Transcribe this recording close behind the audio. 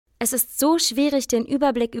Es ist so schwierig, den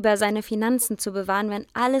Überblick über seine Finanzen zu bewahren, wenn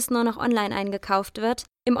alles nur noch online eingekauft wird.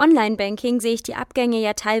 Im Online-Banking sehe ich die Abgänge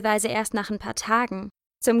ja teilweise erst nach ein paar Tagen.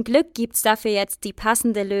 Zum Glück gibt's dafür jetzt die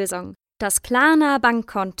passende Lösung. Das Klarna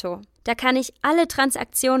Bankkonto. Da kann ich alle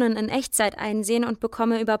Transaktionen in Echtzeit einsehen und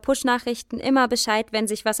bekomme über Push-Nachrichten immer Bescheid, wenn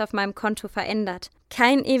sich was auf meinem Konto verändert.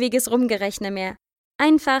 Kein ewiges Rumgerechne mehr.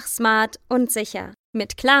 Einfach, smart und sicher.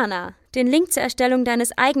 Mit Klarna. Den Link zur Erstellung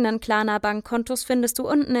deines eigenen Klarna-Bankkontos findest du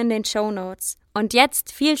unten in den Shownotes. Und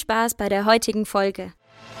jetzt viel Spaß bei der heutigen Folge.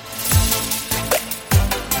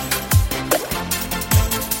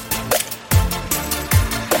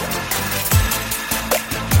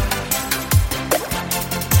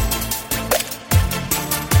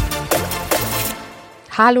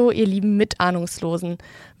 Hallo, ihr lieben Mitahnungslosen.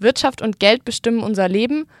 Wirtschaft und Geld bestimmen unser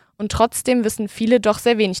Leben und trotzdem wissen viele doch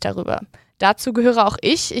sehr wenig darüber. Dazu gehöre auch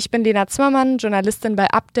ich. Ich bin Lena Zimmermann, Journalistin bei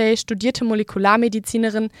Update, studierte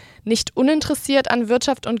Molekularmedizinerin, nicht uninteressiert an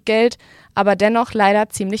Wirtschaft und Geld, aber dennoch leider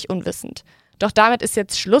ziemlich unwissend. Doch damit ist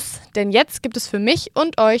jetzt Schluss, denn jetzt gibt es für mich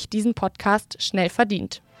und euch diesen Podcast schnell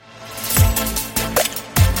verdient.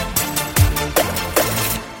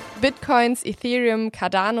 Bitcoins, Ethereum,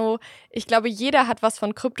 Cardano. Ich glaube, jeder hat was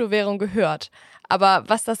von Kryptowährung gehört. Aber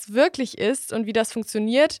was das wirklich ist und wie das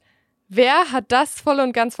funktioniert, wer hat das voll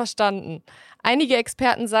und ganz verstanden? Einige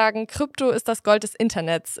Experten sagen, Krypto ist das Gold des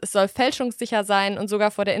Internets. Es soll fälschungssicher sein und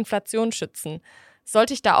sogar vor der Inflation schützen.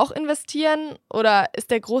 Sollte ich da auch investieren oder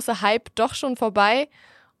ist der große Hype doch schon vorbei?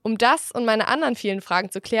 Um das und meine anderen vielen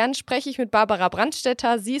Fragen zu klären, spreche ich mit Barbara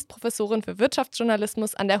Brandstetter. Sie ist Professorin für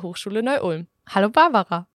Wirtschaftsjournalismus an der Hochschule Neu-Ulm. Hallo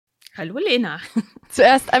Barbara. Hallo Lena.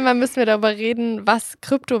 Zuerst einmal müssen wir darüber reden, was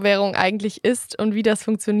Kryptowährung eigentlich ist und wie das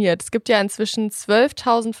funktioniert. Es gibt ja inzwischen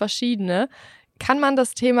 12.000 verschiedene. Kann man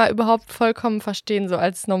das Thema überhaupt vollkommen verstehen, so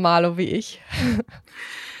als Normalo wie ich?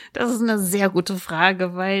 Das ist eine sehr gute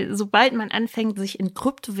Frage, weil sobald man anfängt, sich in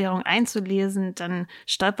Kryptowährung einzulesen, dann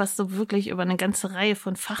stolperst du wirklich über eine ganze Reihe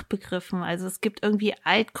von Fachbegriffen. Also es gibt irgendwie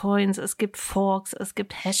Altcoins, es gibt Forks, es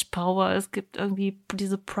gibt Hashpower, es gibt irgendwie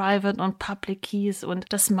diese Private und Public Keys und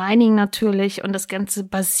das Mining natürlich. Und das Ganze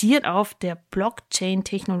basiert auf der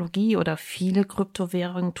Blockchain-Technologie oder viele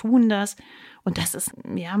Kryptowährungen tun das. Und das ist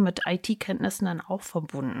ja mit IT-Kenntnissen dann auch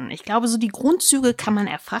verbunden. Ich glaube, so die Grundzüge kann man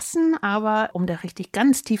erfassen, aber um da richtig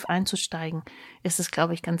ganz tief einzusteigen, ist es,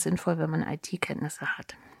 glaube ich, ganz sinnvoll, wenn man IT-Kenntnisse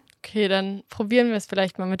hat. Okay, dann probieren wir es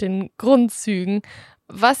vielleicht mal mit den Grundzügen.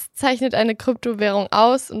 Was zeichnet eine Kryptowährung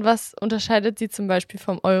aus und was unterscheidet sie zum Beispiel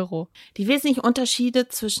vom Euro? Die wesentlichen Unterschiede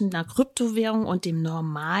zwischen einer Kryptowährung und dem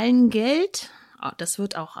normalen Geld, das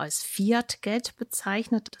wird auch als Fiat-Geld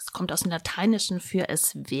bezeichnet. Das kommt aus dem Lateinischen für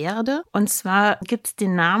es werde. Und zwar gibt es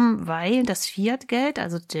den Namen, weil das Fiat-Geld,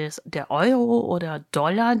 also der Euro oder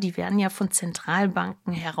Dollar, die werden ja von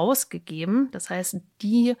Zentralbanken herausgegeben. Das heißt,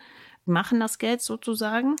 die machen das Geld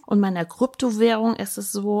sozusagen. Und bei einer Kryptowährung ist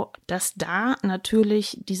es so, dass da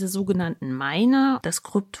natürlich diese sogenannten Miner das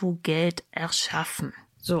Kryptogeld erschaffen.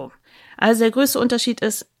 So, also der größte Unterschied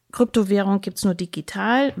ist, Kryptowährung gibt's nur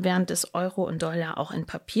digital, während es Euro und Dollar auch in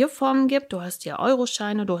Papierform gibt. Du hast ja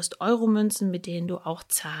Euroscheine, du hast Euromünzen, mit denen du auch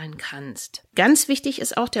zahlen kannst. Ganz wichtig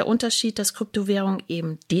ist auch der Unterschied, dass Kryptowährungen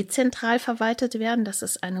eben dezentral verwaltet werden. Das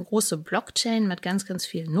ist eine große Blockchain mit ganz, ganz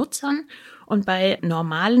vielen Nutzern. Und bei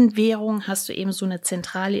normalen Währungen hast du eben so eine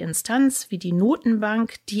zentrale Instanz wie die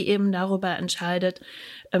Notenbank, die eben darüber entscheidet,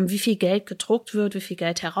 wie viel Geld gedruckt wird, wie viel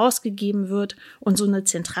Geld herausgegeben wird. Und so eine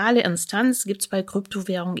zentrale Instanz gibt's bei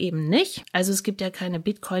Kryptowährungen eben nicht. Also es gibt ja keine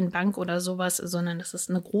Bitcoin-Bank oder sowas, sondern das ist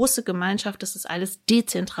eine große Gemeinschaft, das ist alles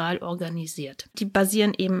dezentral organisiert. Die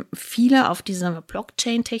basieren eben viele auf dieser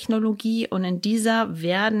Blockchain-Technologie und in dieser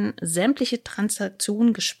werden sämtliche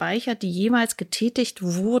Transaktionen gespeichert, die jemals getätigt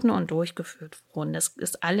wurden und durchgeführt wurden. Das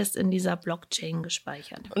ist alles in dieser Blockchain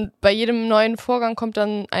gespeichert. Und bei jedem neuen Vorgang kommt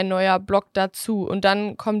dann ein neuer Block dazu und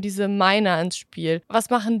dann kommen diese Miner ins Spiel. Was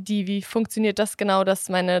machen die? Wie funktioniert das genau, dass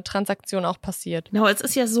meine Transaktion auch passiert? Genau, es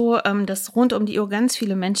ist ja so, dass rund um die Uhr ganz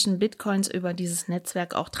viele Menschen Bitcoins über dieses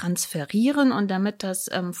Netzwerk auch transferieren und damit das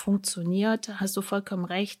funktioniert, hast du vollkommen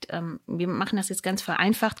recht, wir machen das jetzt ganz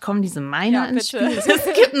vereinfacht, kommen diese Miner ins Spiel. Es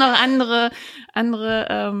gibt noch andere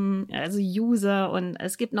also User und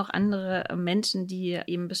es gibt noch andere Menschen, die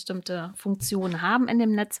eben bestimmte Funktionen haben in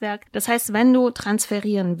dem Netzwerk. Das heißt, wenn du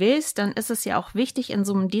transferieren willst, dann ist es ja auch wichtig in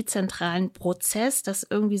so einem dezentralen Prozess, dass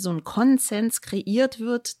irgendwie so ein Konsens kreiert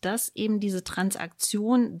wird, dass eben diese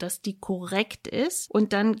Transaktion, dass die korrekt ist.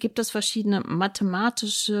 Und dann gibt es verschiedene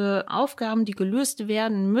mathematische Aufgaben, die gelöst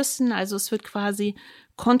werden müssen. Also es wird quasi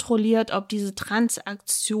kontrolliert, ob diese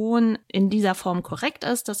Transaktion in dieser Form korrekt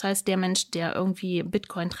ist. Das heißt, der Mensch, der irgendwie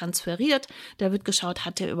Bitcoin transferiert, da wird geschaut,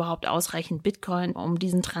 hat er überhaupt ausreichend Bitcoin, um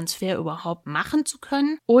diesen Transfer überhaupt machen zu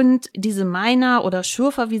können. Und diese Miner oder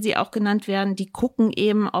Schürfer, wie sie auch genannt werden, die gucken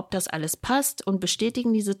eben, ob das alles passt und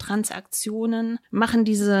bestätigen diese Transaktionen, machen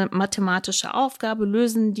diese mathematische Aufgabe,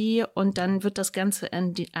 lösen die und dann wird das Ganze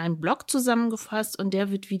in einen Block zusammengefasst und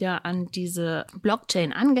der wird wieder an diese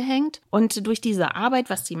Blockchain angehängt. Und durch diese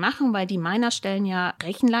Arbeit, was sie machen, weil die Miner stellen ja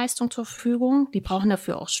Rechenleistung zur Verfügung, die brauchen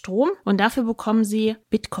dafür auch Strom und dafür bekommen sie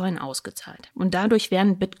Bitcoin ausgezahlt. Und dadurch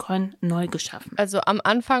werden Bitcoin neu geschaffen. Also am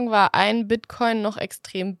Anfang war ein Bitcoin noch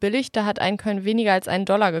extrem billig, da hat ein Coin weniger als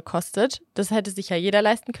 $1 gekostet. Das hätte sich ja jeder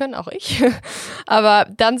leisten können, auch ich. Aber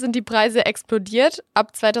dann sind die Preise explodiert.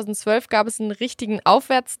 Ab 2012 gab es einen richtigen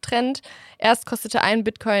Aufwärtstrend. Erst kostete ein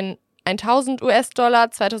Bitcoin 1.000 US-Dollar,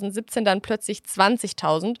 2017 dann plötzlich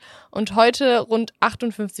 20.000 und heute rund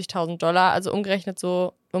 58.000 Dollar, also umgerechnet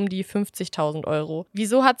so um die 50.000 Euro.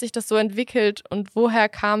 Wieso hat sich das so entwickelt und woher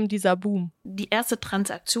kam dieser Boom? Die erste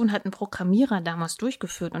Transaktion hat ein Programmierer damals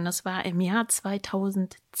durchgeführt und das war im Jahr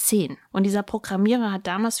 2010. Und dieser Programmierer hat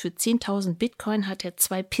damals für 10.000 Bitcoin hat er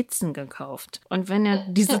 2 Pizzen gekauft. Und wenn er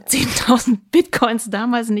diese 10.000 Bitcoins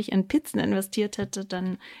damals nicht in Pizzen investiert hätte,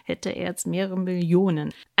 dann hätte er jetzt mehrere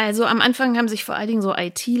Millionen. Also am Anfang haben sich vor allen Dingen so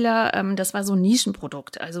ITler, das war so ein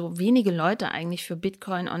Nischenprodukt, also wenige Leute eigentlich für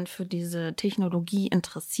Bitcoin und für diese Technologie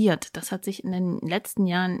interessiert. Das hat sich in den letzten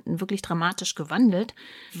Jahren wirklich dramatisch gewandelt,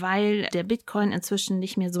 weil der Bitcoin inzwischen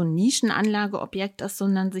nicht mehr so ein Nischenanlageobjekt ist,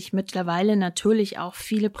 sondern sich mittlerweile natürlich auch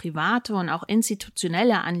viele private und auch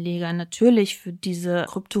institutionelle Anleger natürlich für diese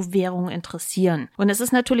Kryptowährung interessieren. Und es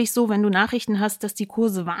ist natürlich so, wenn du Nachrichten hast, dass die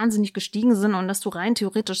Kurse wahnsinnig gestiegen sind und dass du rein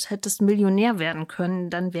theoretisch hättest Millionär werden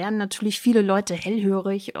können, dann werden natürlich viele Leute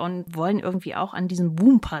hellhörig und wollen irgendwie auch an diesem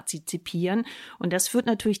Boom partizipieren. Und das führt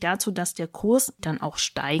natürlich dazu, dass der Kurs dann auch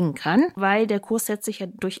steigen kann, weil der Kurs setzt sich ja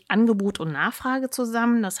durch Angebot und Nachfrage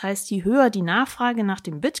zusammen. Das heißt, je höher die Nachfrage nach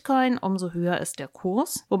dem Bitcoin, umso höher ist der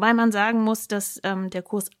Kurs. Wobei man sagen muss, dass der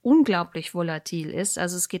Kurs unglaublich volatil ist.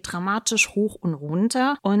 Also es geht dramatisch hoch und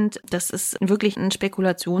runter und das ist wirklich ein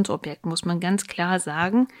Spekulationsobjekt, muss man ganz klar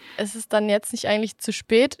sagen. Ist es dann jetzt nicht eigentlich zu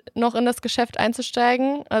spät, noch in das Geschäft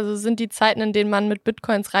einzusteigen? Also sind die Zeiten, in denen man mit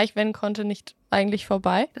Bitcoins reich werden konnte, nicht eigentlich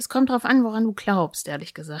vorbei? Das kommt drauf an, woran du glaubst,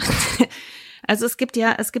 ehrlich gesagt. Also es gibt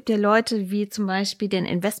ja Leute wie zum Beispiel den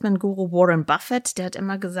Investmentguru Warren Buffett, der hat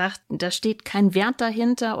immer gesagt, da steht kein Wert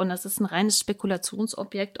dahinter und das ist ein reines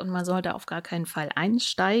Spekulationsobjekt und man sollte auf gar keinen Fall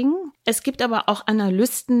einsteigen. Es gibt aber auch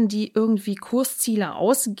Analysten, die irgendwie Kursziele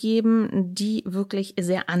ausgeben, die wirklich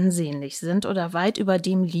sehr ansehnlich sind oder weit über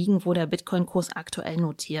dem liegen, wo der Bitcoin-Kurs aktuell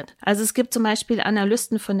notiert. Also es gibt zum Beispiel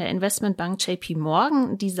Analysten von der Investmentbank JP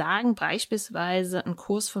Morgan, die sagen beispielsweise einen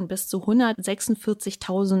Kurs von bis zu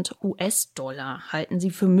 146.000 US-Dollar halten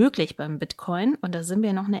sie für möglich beim Bitcoin und da sind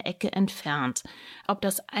wir noch eine Ecke entfernt. Ob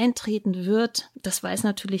das eintreten wird, das weiß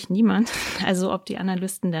natürlich niemand. Also ob die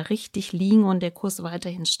Analysten da richtig liegen und der Kurs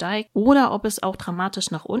weiterhin steigt oder ob es auch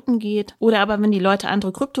dramatisch nach unten geht. Oder aber wenn die Leute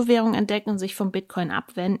andere Kryptowährungen entdecken und sich vom Bitcoin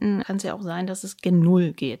abwenden, kann es ja auch sein, dass es gen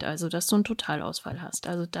Null geht. Also dass du einen Totalausfall hast.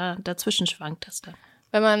 Also dazwischen schwankt das dann.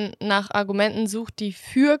 Wenn man nach Argumenten sucht, die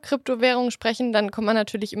für Kryptowährungen sprechen, dann kommt man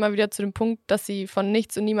natürlich immer wieder zu dem Punkt, dass sie von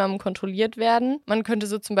nichts und niemandem kontrolliert werden. Man könnte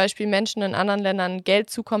so zum Beispiel Menschen in anderen Ländern Geld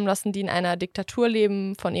zukommen lassen, die in einer Diktatur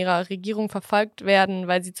leben, von ihrer Regierung verfolgt werden,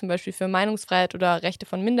 weil sie zum Beispiel für Meinungsfreiheit oder Rechte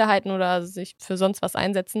von Minderheiten oder sich für sonst was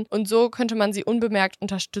einsetzen. Und so könnte man sie unbemerkt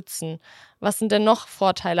unterstützen. Was sind denn noch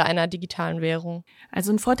Vorteile einer digitalen Währung?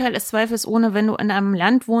 Also ein Vorteil ist zweifelsohne, wenn du in einem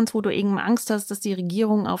Land wohnst, wo du irgendwie Angst hast, dass die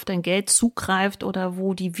Regierung auf dein Geld zugreift oder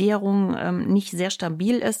wo die Währung nicht sehr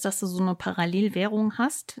stabil ist, dass du so eine Parallelwährung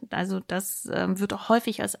hast. Also das wird auch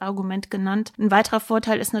häufig als Argument genannt. Ein weiterer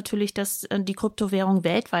Vorteil ist natürlich, dass die Kryptowährungen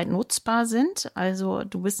weltweit nutzbar sind. Also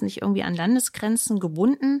du bist nicht irgendwie an Landesgrenzen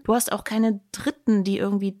gebunden. Du hast auch keine Dritten, die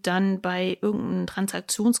irgendwie dann bei irgendeinem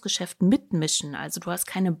Transaktionsgeschäft mitmischen. Also du hast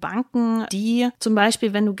keine Banken, die zum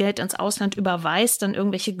Beispiel, wenn du Geld ins Ausland überweist, dann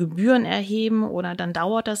irgendwelche Gebühren erheben oder dann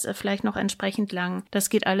dauert das vielleicht noch entsprechend lang. Das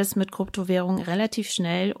geht alles mit Kryptowährungen relativ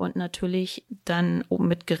schnell und natürlich dann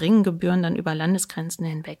mit geringen Gebühren dann über Landesgrenzen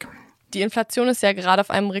hinweg. Die Inflation ist ja gerade auf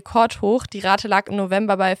einem Rekordhoch. Die Rate lag im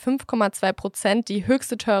November bei 5,2%, die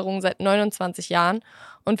höchste Teuerung seit 29 Jahren.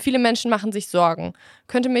 Und viele Menschen machen sich Sorgen.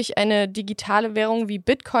 Könnte mich eine digitale Währung wie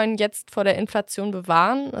Bitcoin jetzt vor der Inflation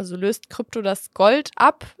bewahren? Also löst Krypto das Gold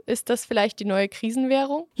ab? Ist das vielleicht die neue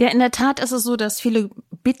Krisenwährung? Ja, in der Tat ist es so, dass viele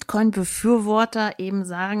Bitcoin-Befürworter eben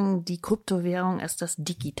sagen, die Kryptowährung ist das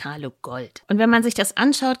digitale Gold. Und wenn man sich das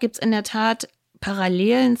anschaut, gibt es in der Tat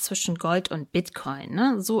Parallelen zwischen Gold und Bitcoin.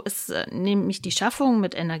 Ne? So ist nämlich die Schaffung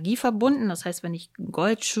mit Energie verbunden. Das heißt, wenn ich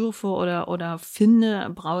Gold schürfe oder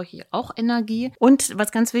finde, brauche ich auch Energie. Und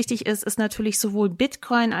was ganz wichtig ist, ist natürlich sowohl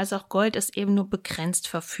Bitcoin als auch Gold ist eben nur begrenzt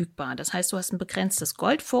verfügbar. Das heißt, du hast ein begrenztes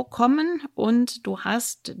Goldvorkommen und du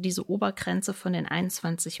hast diese Obergrenze von den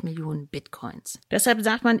 21 Millionen Bitcoins. Deshalb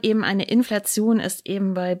sagt man eben, eine Inflation ist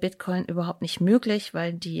eben bei Bitcoin überhaupt nicht möglich,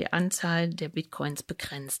 weil die Anzahl der Bitcoins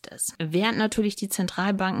begrenzt ist. Während natürlich die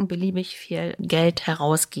Zentralbanken beliebig viel Geld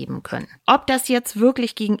herausgeben können. Ob das jetzt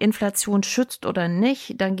wirklich gegen Inflation schützt oder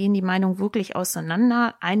nicht, dann gehen die Meinungen wirklich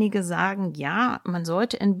auseinander. Einige sagen, ja, man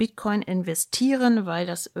sollte in Bitcoin investieren, weil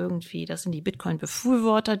das sind die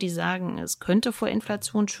Bitcoin-Befürworter, die sagen, es könnte vor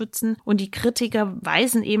Inflation schützen. Und die Kritiker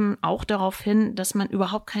weisen eben auch darauf hin, dass man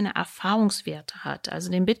überhaupt keine Erfahrungswerte hat. Also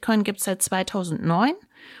den Bitcoin gibt es seit 2009.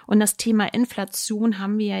 Und das Thema Inflation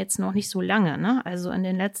haben wir ja jetzt noch nicht so lange, ne? Also in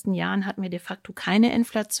den letzten Jahren hatten wir de facto keine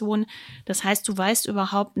Inflation. Das heißt, du weißt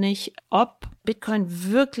überhaupt nicht, ob Bitcoin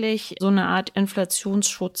wirklich so eine Art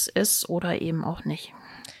Inflationsschutz ist oder eben auch nicht.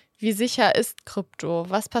 Wie sicher ist Krypto?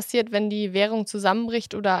 Was passiert, wenn die Währung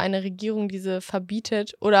zusammenbricht oder eine Regierung diese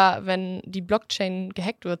verbietet oder wenn die Blockchain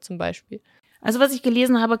gehackt wird zum Beispiel? Also was ich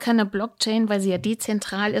gelesen habe, kann eine Blockchain, weil sie ja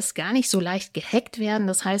dezentral ist, gar nicht so leicht gehackt werden.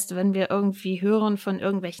 Das heißt, wenn wir irgendwie hören von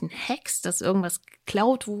irgendwelchen Hacks, dass irgendwas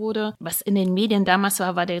geklaut wurde, was in den Medien damals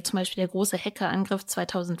war zum Beispiel der große Hackerangriff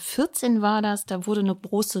 2014 war das. Da wurde eine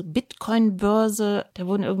große Bitcoin-Börse, da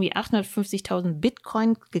wurden irgendwie 850.000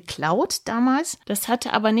 Bitcoin geklaut damals. Das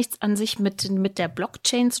hatte aber nichts an sich mit der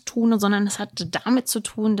Blockchain zu tun, sondern es hatte damit zu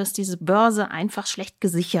tun, dass diese Börse einfach schlecht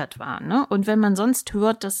gesichert war, ne? Und wenn man sonst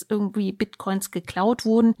hört, dass irgendwie Bitcoins geklaut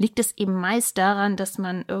wurden, liegt es eben meist daran, dass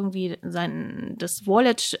man irgendwie das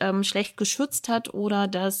Wallet schlecht geschützt hat oder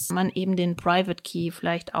dass man eben den Private Key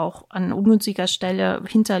vielleicht auch an ungünstiger Stelle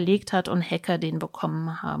hinterlegt hat und Hacker den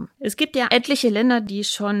bekommen haben. Es gibt ja etliche Länder, die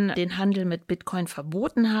schon den Handel mit Bitcoin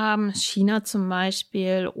verboten haben, China zum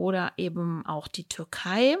Beispiel oder eben auch die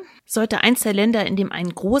Türkei. Sollte eins der Länder, in dem ein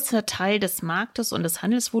großer Teil des Marktes und des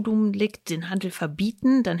Handelsvolumens liegt, den Handel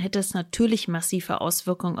verbieten, dann hätte es natürlich massive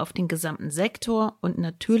Auswirkungen auf den gesamten Sektor und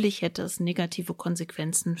natürlich hätte es negative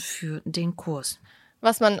Konsequenzen für den Kurs.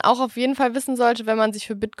 Was man auch auf jeden Fall wissen sollte, wenn man sich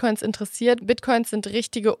für Bitcoins interessiert, Bitcoins sind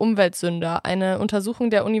richtige Umweltsünder. Eine Untersuchung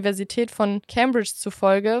der Universität von Cambridge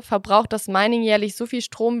zufolge verbraucht das Mining jährlich so viel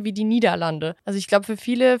Strom wie die Niederlande. Also ich glaube, für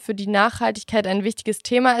viele, für die Nachhaltigkeit ein wichtiges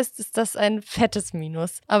Thema ist das ein fettes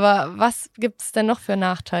Minus. Aber was gibt es denn noch für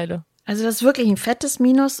Nachteile? Also das ist wirklich ein fettes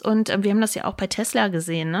Minus und wir haben das ja auch bei Tesla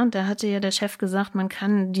gesehen, ne? Da hatte ja der Chef gesagt, man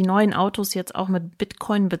kann die neuen Autos jetzt auch mit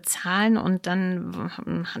Bitcoin bezahlen und dann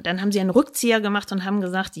haben sie einen Rückzieher gemacht und haben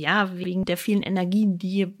gesagt, ja, wegen der vielen Energie,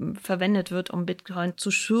 die verwendet wird, um Bitcoin zu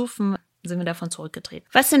schürfen, sind wir davon zurückgetreten.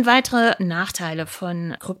 Was sind weitere Nachteile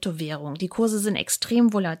von Kryptowährungen? Die Kurse sind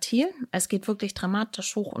extrem volatil. Es geht wirklich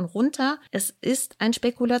dramatisch hoch und runter. Es ist ein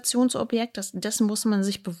Spekulationsobjekt. Dessen muss man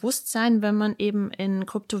sich bewusst sein, wenn man eben in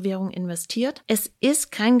Kryptowährungen investiert. Es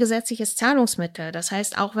ist kein gesetzliches Zahlungsmittel. Das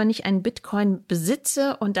heißt, auch wenn ich einen Bitcoin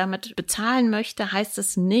besitze und damit bezahlen möchte, heißt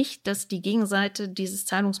es nicht, dass die Gegenseite dieses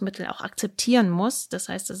Zahlungsmittel auch akzeptieren muss. Das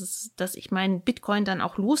heißt, dass ich meinen Bitcoin dann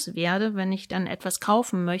auch loswerde, wenn ich dann etwas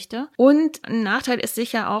kaufen möchte. Und ein Nachteil ist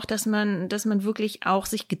sicher auch, dass man wirklich auch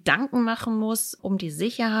sich Gedanken machen muss um die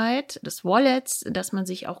Sicherheit des Wallets, dass man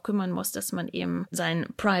sich auch kümmern muss, dass man eben sein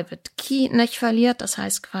Private Key nicht verliert, das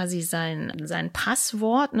heißt quasi sein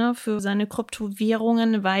Passwort, ne, für seine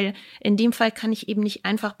Kryptowährungen, weil in dem Fall kann ich eben nicht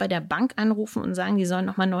einfach bei der Bank anrufen und sagen, die sollen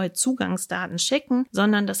nochmal neue Zugangsdaten schicken,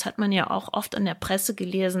 sondern das hat man ja auch oft in der Presse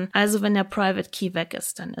gelesen. Also wenn der Private Key weg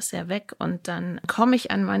ist, dann ist er weg und dann komme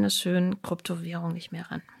ich an meine schönen Kryptowährungen nicht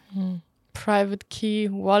mehr ran. Private Key,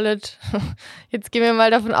 Wallet. Jetzt gehen wir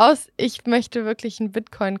mal davon aus, ich möchte wirklich einen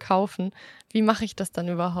Bitcoin kaufen. Wie mache ich das dann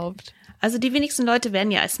überhaupt? Also die wenigsten Leute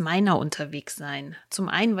werden ja als Miner unterwegs sein. Zum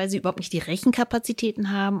einen, weil sie überhaupt nicht die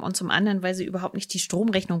Rechenkapazitäten haben und zum anderen, weil sie überhaupt nicht die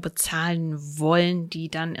Stromrechnung bezahlen wollen,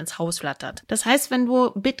 die dann ins Haus flattert. Das heißt, wenn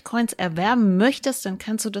du Bitcoins erwerben möchtest, dann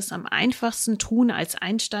kannst du das am einfachsten tun als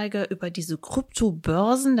Einsteiger über diese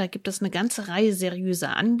Kryptobörsen. Da gibt es eine ganze Reihe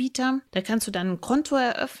seriöser Anbieter. Da kannst du dann ein Konto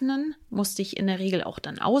eröffnen, musst dich in der Regel auch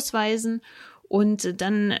dann ausweisen. Und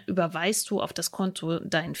dann überweist du auf das Konto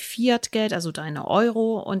dein Fiat-Geld, also deine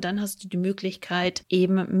Euro. Und dann hast du die Möglichkeit,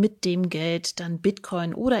 eben mit dem Geld dann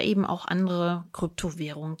Bitcoin oder eben auch andere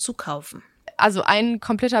Kryptowährungen zu kaufen. Also ein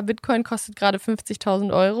kompletter Bitcoin kostet gerade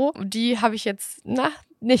 50.000 Euro. Die habe ich jetzt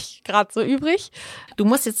nicht gerade so übrig. Du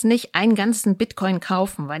musst jetzt nicht einen ganzen Bitcoin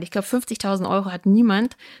kaufen, weil ich glaube, 50.000 Euro hat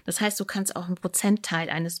niemand. Das heißt, du kannst auch einen Prozentteil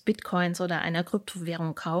eines Bitcoins oder einer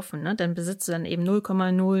Kryptowährung kaufen. Ne? Dann besitzt du dann eben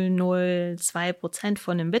 0,002%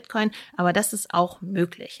 von dem Bitcoin. Aber das ist auch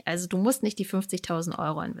möglich. Also du musst nicht die 50.000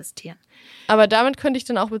 Euro investieren. Aber damit könnte ich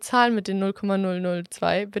dann auch bezahlen mit den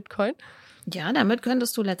 0,002 Bitcoin? Ja, damit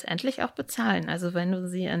könntest du letztendlich auch bezahlen. Also wenn du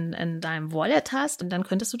sie in deinem Wallet hast, dann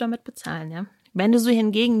könntest du damit bezahlen, ja. Wenn du sie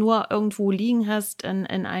hingegen nur irgendwo liegen hast in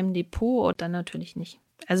einem Depot, dann natürlich nicht.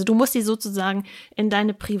 Also du musst sie sozusagen in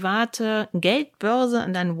deine private Geldbörse,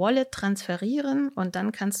 in dein Wallet transferieren und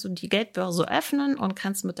dann kannst du die Geldbörse öffnen und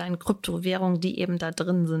kannst mit deinen Kryptowährungen, die eben da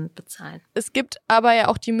drin sind, bezahlen. Es gibt aber ja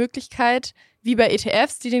auch die Möglichkeit, wie bei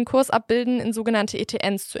ETFs, die den Kurs abbilden, in sogenannte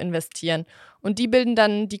ETNs zu investieren. Und die bilden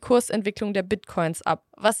dann die Kursentwicklung der Bitcoins ab.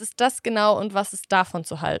 Was ist das genau und was ist davon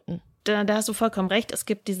zu halten? Da hast du vollkommen recht, es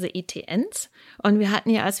gibt diese ETNs und wir hatten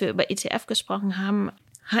ja, als wir über ETF gesprochen haben,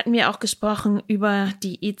 hatten wir auch gesprochen über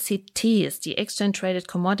die ECTs, die Exchange Traded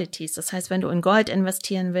Commodities. Das heißt, wenn du in Gold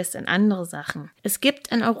investieren willst, in andere Sachen. Es gibt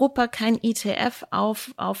in Europa kein ETF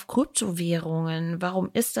auf Kryptowährungen.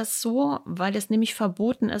 Warum ist das so? Weil es nämlich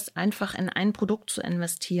verboten ist, einfach in ein Produkt zu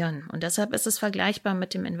investieren. Und deshalb ist es vergleichbar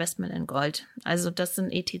mit dem Investment in Gold. Also das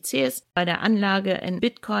sind ETCs. Bei der Anlage in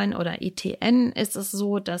Bitcoin oder ETN ist es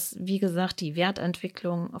so, dass, wie gesagt, die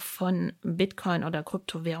Wertentwicklung von Bitcoin oder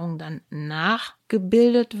Kryptowährungen dann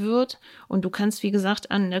nachgebildet wird und du kannst, wie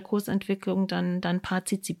gesagt, an der Kursentwicklung dann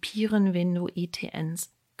partizipieren, wenn du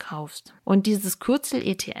ETNs kaufst. Und dieses Kürzel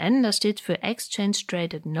ETN, das steht für Exchange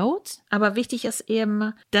Traded Notes, aber wichtig ist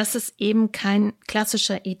eben, dass es eben kein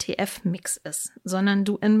klassischer ETF-Mix ist, sondern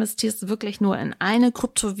du investierst wirklich nur in eine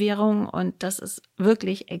Kryptowährung und das ist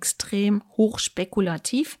wirklich extrem hoch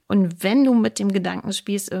spekulativ. Und wenn du mit dem Gedanken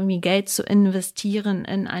spielst, irgendwie Geld zu investieren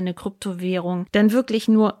in eine Kryptowährung, dann wirklich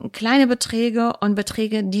nur kleine Beträge und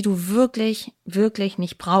Beträge, die du wirklich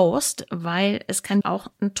nicht brauchst, weil es kann auch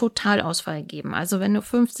einen Totalausfall geben. Also wenn du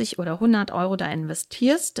 50 oder 100 Euro da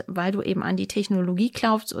investierst, weil du eben an die Technologie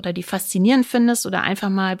glaubst oder die faszinierend findest oder einfach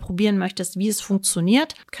mal probieren möchtest, wie es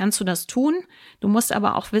funktioniert, kannst du das tun. Du musst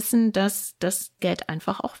aber auch wissen, dass das Geld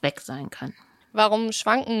einfach auch weg sein kann. Warum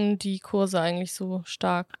schwanken die Kurse eigentlich so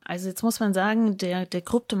stark? Also jetzt muss man sagen, der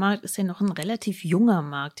Kryptomarkt ist ja noch ein relativ junger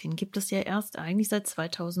Markt. Den gibt es ja erst eigentlich seit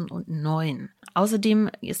 2009. Außerdem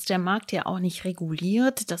ist der Markt ja auch nicht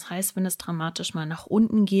reguliert. Das heißt, wenn es dramatisch mal nach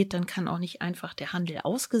unten geht, dann kann auch nicht einfach der Handel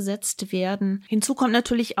ausgesetzt werden. Hinzu kommt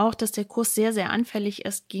natürlich auch, dass der Kurs sehr, sehr anfällig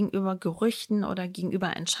ist gegenüber Gerüchten oder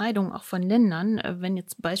gegenüber Entscheidungen auch von Ländern. Wenn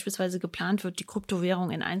jetzt beispielsweise geplant wird, die Kryptowährung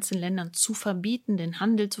in einzelnen Ländern zu verbieten, den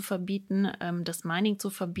Handel zu verbieten, das Mining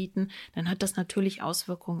zu verbieten, dann hat das natürlich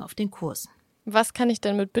Auswirkungen auf den Kurs. Was kann ich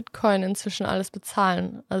denn mit Bitcoin inzwischen alles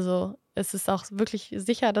bezahlen? Also ist es auch wirklich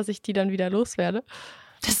sicher, dass ich die dann wieder loswerde?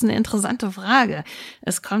 Das ist eine interessante Frage.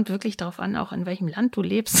 Es kommt wirklich darauf an, auch in welchem Land du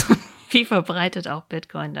lebst, wie verbreitet auch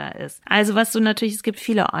Bitcoin da ist. Also es gibt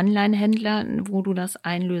viele Online-Händler, wo du das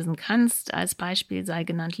einlösen kannst. Als Beispiel sei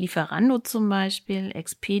genannt Lieferando zum Beispiel,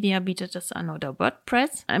 Expedia bietet das an oder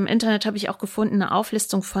WordPress. Im Internet habe ich auch gefunden eine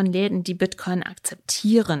Auflistung von Läden, die Bitcoin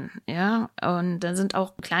akzeptieren. Ja, und da sind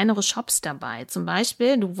auch kleinere Shops dabei. Zum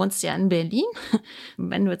Beispiel, du wohnst ja in Berlin.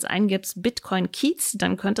 Wenn du jetzt eingibst Bitcoin Kiez,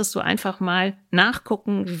 dann könntest du einfach mal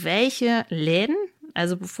nachgucken, welche Läden,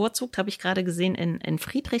 also bevorzugt habe ich gerade gesehen in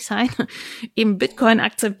Friedrichshain, eben Bitcoin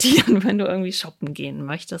akzeptieren, wenn du irgendwie shoppen gehen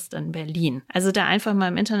möchtest in Berlin. Also da einfach mal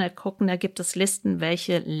im Internet gucken, da gibt es Listen,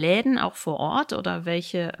 welche Läden auch vor Ort oder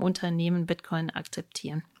welche Unternehmen Bitcoin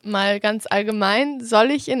akzeptieren. Mal ganz allgemein, soll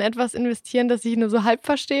ich in etwas investieren, das ich nur so halb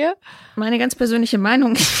verstehe? Meine ganz persönliche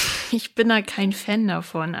Meinung, ich bin da kein Fan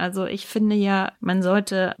davon. Also ich finde ja, man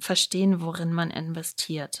sollte verstehen, worin man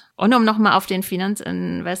investiert. Und um nochmal auf den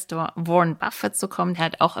Finanzinvestor Warren Buffett zu kommen, der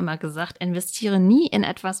hat auch immer gesagt, investiere nie in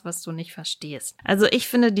etwas, was du nicht verstehst. Also ich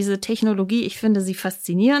finde diese Technologie, ich finde sie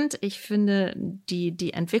faszinierend. Ich finde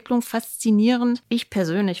die Entwicklung faszinierend. Ich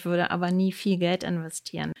persönlich würde aber nie viel Geld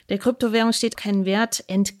investieren. Der Kryptowährung steht kein Wert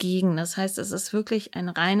entgegen. Das heißt, es ist wirklich ein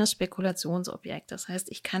reines Spekulationsobjekt. Das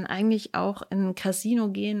heißt, ich kann eigentlich auch in ein Casino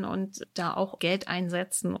gehen und da auch Geld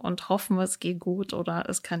einsetzen und hoffen, es geht gut oder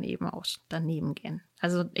es kann eben auch daneben gehen.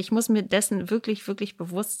 Also ich muss mir dessen wirklich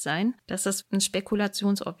bewusst sein, dass es ein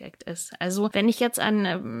Spekulationsobjekt ist. Also wenn ich jetzt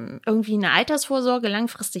an irgendwie eine Altersvorsorge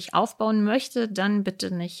langfristig aufbauen möchte, dann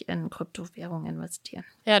bitte nicht in Kryptowährungen investieren.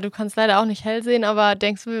 Ja, du kannst leider auch nicht hell sehen, aber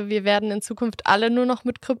denkst du, wir werden in Zukunft alle nur noch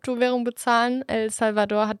mit Kryptowährung bezahlen? El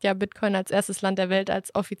Salvador hat ja Bitcoin als erstes Land der Welt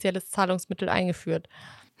als offizielles Zahlungsmittel eingeführt.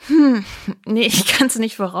 Nee, ich kann es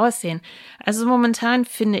nicht voraussehen. Also momentan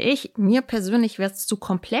finde ich, mir persönlich wäre es zu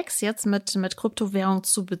komplex, jetzt mit Kryptowährung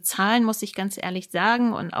zu bezahlen, muss ich ganz ehrlich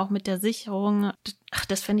sagen. Und auch mit der Sicherung,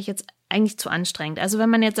 das fände ich jetzt eigentlich zu anstrengend. Also wenn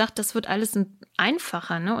man jetzt sagt, das wird alles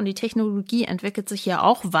einfacher, ne? Und die Technologie entwickelt sich ja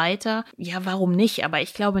auch weiter, ja, warum nicht? Aber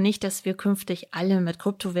ich glaube nicht, dass wir künftig alle mit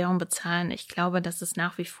Kryptowährung bezahlen. Ich glaube, dass es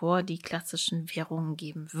nach wie vor die klassischen Währungen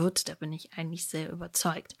geben wird. Da bin ich eigentlich sehr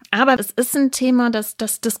überzeugt. Aber es ist ein Thema, das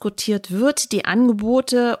diskutiert wird. Die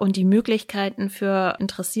Angebote und die Möglichkeiten für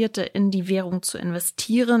Interessierte in die Währung zu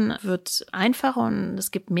investieren wird einfacher und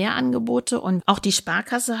es gibt mehr Angebote. Und auch die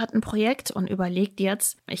Sparkasse hat ein Projekt und überlegt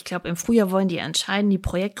jetzt, ich glaube, im Frühjahr wollen die entscheiden, die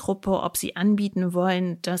Projektgruppe, ob sie anbieten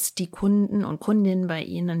wollen, dass die Kunden und Kundinnen bei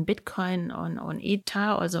ihnen Bitcoin und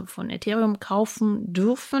Ether, also von Ethereum, kaufen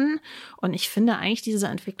dürfen. Und ich finde eigentlich diese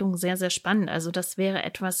Entwicklung sehr, sehr spannend. Also das wäre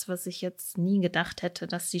etwas, was ich jetzt nie gedacht hätte,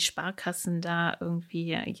 dass die Sparkassen da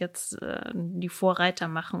irgendwie jetzt die Vorreiter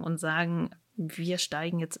machen und sagen, wir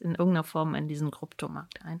steigen jetzt in irgendeiner Form in diesen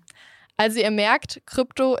Kryptomarkt ein. Also ihr merkt,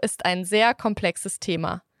 Krypto ist ein sehr komplexes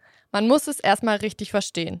Thema. Man muss es erstmal richtig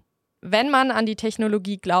verstehen. Wenn man an die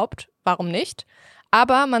Technologie glaubt, warum nicht?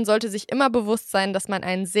 Aber man sollte sich immer bewusst sein, dass man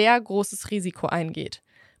ein sehr großes Risiko eingeht.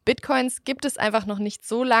 Bitcoins gibt es einfach noch nicht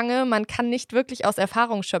so lange, man kann nicht wirklich aus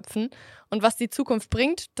Erfahrung schöpfen und was die Zukunft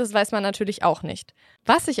bringt, das weiß man natürlich auch nicht.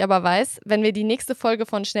 Was ich aber weiß, wenn wir die nächste Folge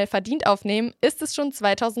von Schnell verdient aufnehmen, ist es schon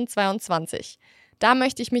 2022. Da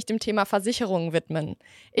möchte ich mich dem Thema Versicherungen widmen.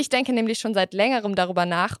 Ich denke nämlich schon seit längerem darüber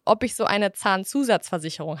nach, ob ich so eine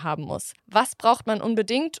Zahnzusatzversicherung haben muss. Was braucht man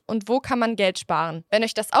unbedingt und wo kann man Geld sparen? Wenn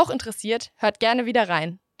euch das auch interessiert, hört gerne wieder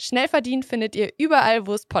rein. Schnell verdient findet ihr überall,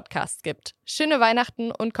 wo es Podcasts gibt. Schöne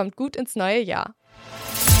Weihnachten und kommt gut ins neue Jahr.